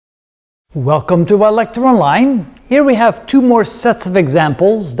Welcome to our lecture online. Here we have two more sets of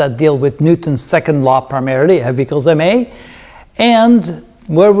examples that deal with Newton's second law primarily, F equals ma, and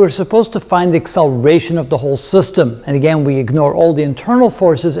where we're supposed to find the acceleration of the whole system. And again, we ignore all the internal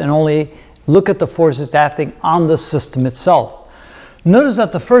forces and only look at the forces acting on the system itself. Notice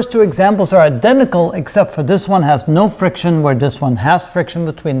that the first two examples are identical, except for this one has no friction, where this one has friction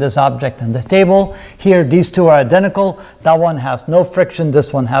between this object and the table. Here, these two are identical. That one has no friction,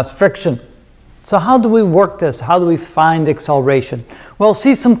 this one has friction. So how do we work this? How do we find acceleration? Well,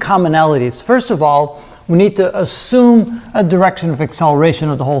 see some commonalities. First of all, we need to assume a direction of acceleration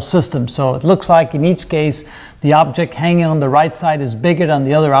of the whole system. So it looks like in each case, the object hanging on the right side is bigger than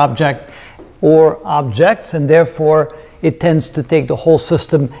the other object or objects, and therefore it tends to take the whole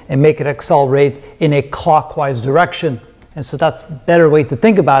system and make it accelerate in a clockwise direction. And so that's a better way to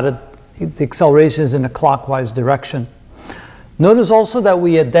think about it. The acceleration is in a clockwise direction. Notice also that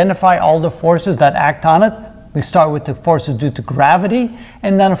we identify all the forces that act on it. We start with the forces due to gravity,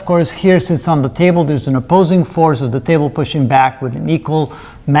 and then of course here, since on the table there's an opposing force of the table pushing back with an equal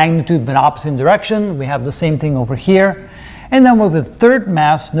magnitude but opposite direction. We have the same thing over here. And then with the third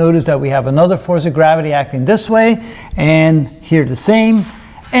mass, notice that we have another force of gravity acting this way, and here the same.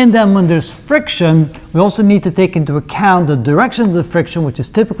 And then when there's friction, we also need to take into account the direction of the friction, which is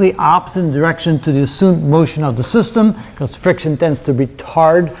typically opposite in direction to the assumed motion of the system, because friction tends to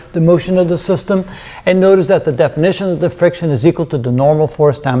retard the motion of the system. And notice that the definition of the friction is equal to the normal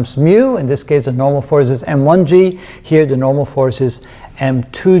force times mu. In this case, the normal force is m1g. Here, the normal force is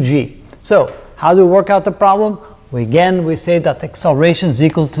m2g. So how do we work out the problem? Again, we say that the acceleration is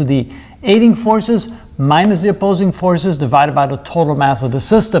equal to the aiding forces minus the opposing forces divided by the total mass of the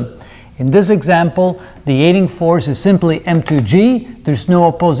system. In this example, the aiding force is simply m2g. There's no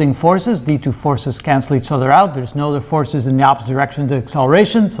opposing forces. The two forces cancel each other out. There's no other forces in the opposite direction of the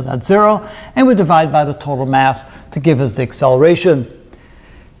acceleration, so that's 0. And we divide by the total mass to give us the acceleration.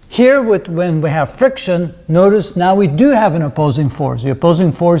 Here, when we have friction, notice now we do have an opposing force. The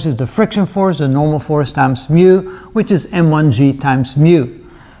opposing force is the friction force, the normal force times mu, which is m1g times mu.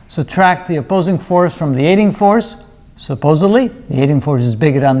 Subtract the opposing force from the aiding force. Supposedly, the aiding force is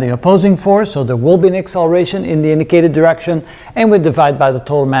bigger than the opposing force, so there will be an acceleration in the indicated direction, and we divide by the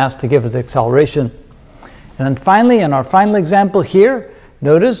total mass to give us the acceleration. And then finally, in our final example here,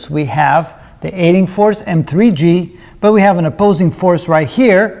 notice we have the aiding force m3g, but we have an opposing force right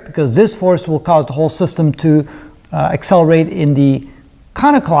here, because this force will cause the whole system to accelerate in the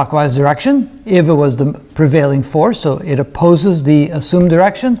counterclockwise direction if it was the prevailing force, so it opposes the assumed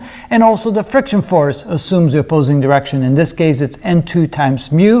direction, and also the friction force assumes the opposing direction. In this case, it's n2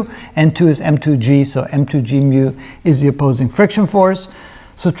 times mu. N2 is m2g, so m2g mu is the opposing friction force.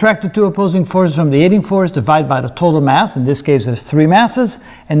 Subtract the two opposing forces from the aiding force, divide by the total mass. In this case, there's 3 masses,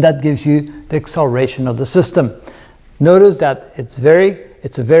 and that gives you the acceleration of the system. Notice that it's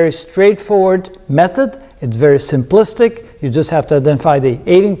a very straightforward method. It's very simplistic. You just have to identify the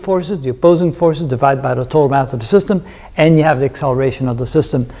aiding forces, the opposing forces, divide by the total mass of the system, and you have the acceleration of the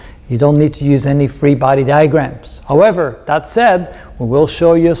system. You don't need to use any free body diagrams. However, that said, we will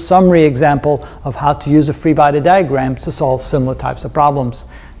show you a summary example of how to use a free body diagram to solve similar types of problems.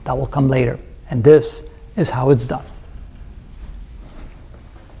 That will come later. And this is how it's done.